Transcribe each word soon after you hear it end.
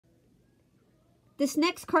This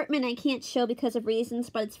next Cartman I can't show because of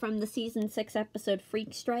reasons, but it's from the Season 6 episode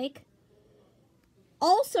Freak Strike.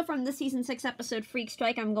 Also from the Season 6 episode Freak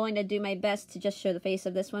Strike, I'm going to do my best to just show the face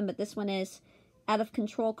of this one, but this one is Out of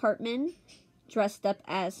Control Cartman, dressed up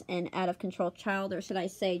as an out-of-control child, or should I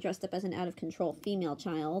say dressed up as an out-of-control female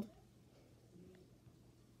child.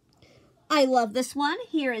 I love this one.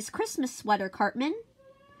 Here is Christmas Sweater Cartman,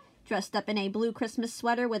 dressed up in a blue Christmas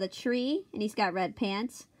sweater with a tree, and he's got red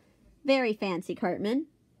pants. Very fancy Cartman.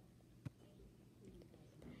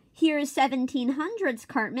 Here is 1700s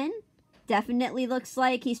Cartman. Definitely looks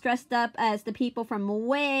like he's dressed up as the people from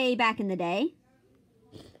way back in the day.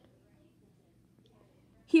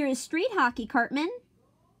 Here is Street Hockey Cartman.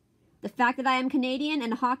 The fact that I am Canadian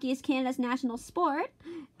and hockey is Canada's national sport,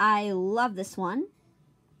 I love this one.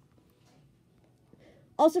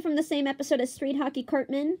 Also from the same episode as Street Hockey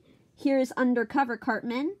Cartman, here is Undercover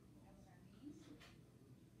Cartman.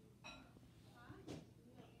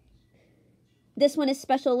 This one is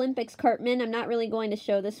Special Olympics Cartman. I'm not really going to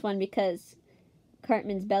show this one because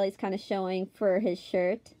Cartman's belly's kind of showing for his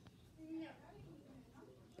shirt.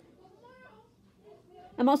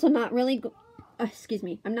 I'm also not really,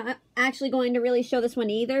 I'm not actually going to really show this one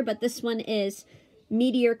either, but this one is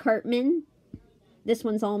Meteor Cartman. This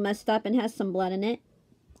one's all messed up and has some blood in it,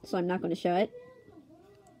 so I'm not going to show it.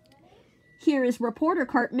 Here is Reporter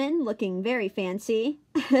Cartman, looking very fancy.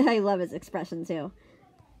 I love his expression too.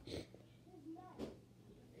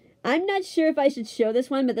 I'm not sure if I should show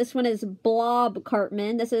this one, but this one is Blob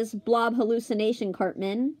Cartman. This is Blob Hallucination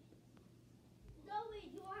Cartman.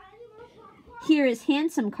 Here is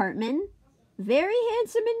Handsome Cartman. Very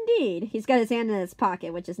handsome indeed. He's got his hand in his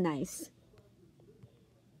pocket, which is nice.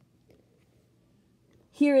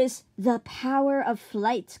 Here is The Power of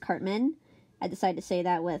Flight Cartman. I decided to say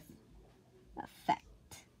that with effect.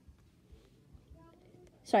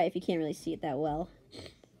 Sorry if you can't really see it that well.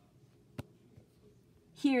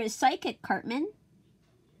 Here is Psychic Cartman,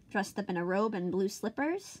 dressed up in a robe and blue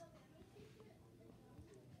slippers.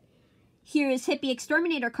 Here is Hippie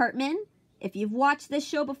Exterminator Cartman. If you've watched this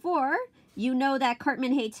show before, you know that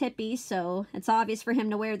Cartman hates hippies, so it's obvious for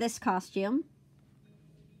him to wear this costume.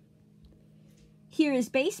 Here is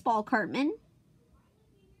Baseball Cartman.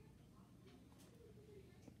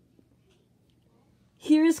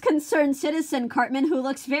 Here's Concerned Citizen Cartman, who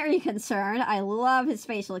looks very concerned. I love his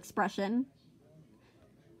facial expression.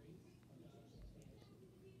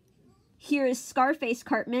 Here is Scarface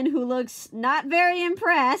Cartman, who looks not very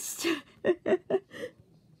impressed.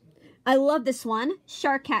 I love this one.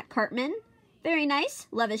 Shark Hat Cartman. Very nice.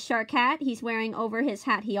 Love his shark hat. He's wearing over his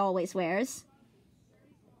hat he always wears.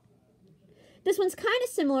 This one's kind of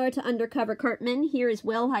similar to Undercover Cartman. Here is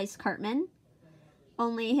Willzyx Cartman.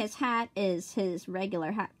 Only his hat is his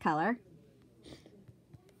regular hat color.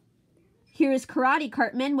 Here is Karate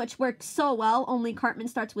Cartman, which works so well, only Cartman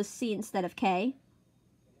starts with C instead of K.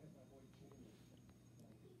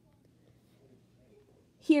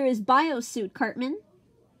 Here is Biosuit Cartman.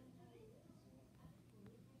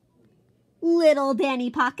 Little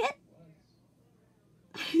Danny Pocket.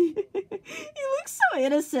 He looks so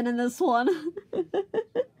innocent in this one.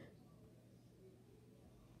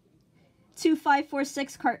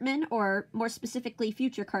 2546 Cartman, or more specifically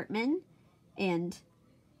Future Cartman. And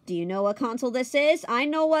do you know what console this is? I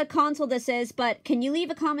know what console this is, but can you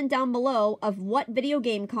leave a comment down below of what video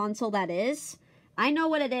game console that is? I know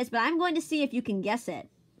what it is, but I'm going to see if you can guess it.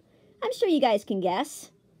 I'm sure you guys can guess.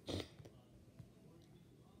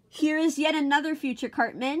 Here is yet another Future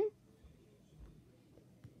Cartman.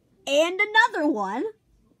 And another one.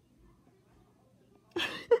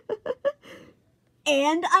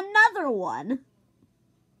 And another one.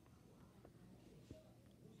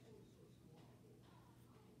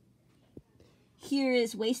 Here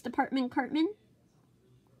is Waste Department Cartman.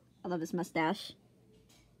 I love his mustache.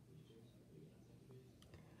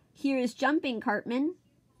 Here is Jumping Cartman.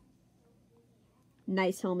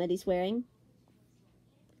 Nice helmet he's wearing.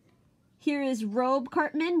 Here is Robe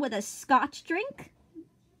Cartman with a scotch drink.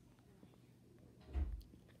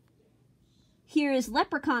 Here is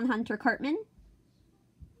Leprechaun Hunter Cartman.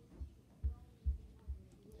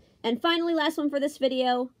 And finally, last one for this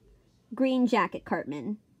video, Green Jacket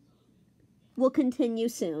Cartman. We'll continue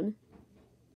soon.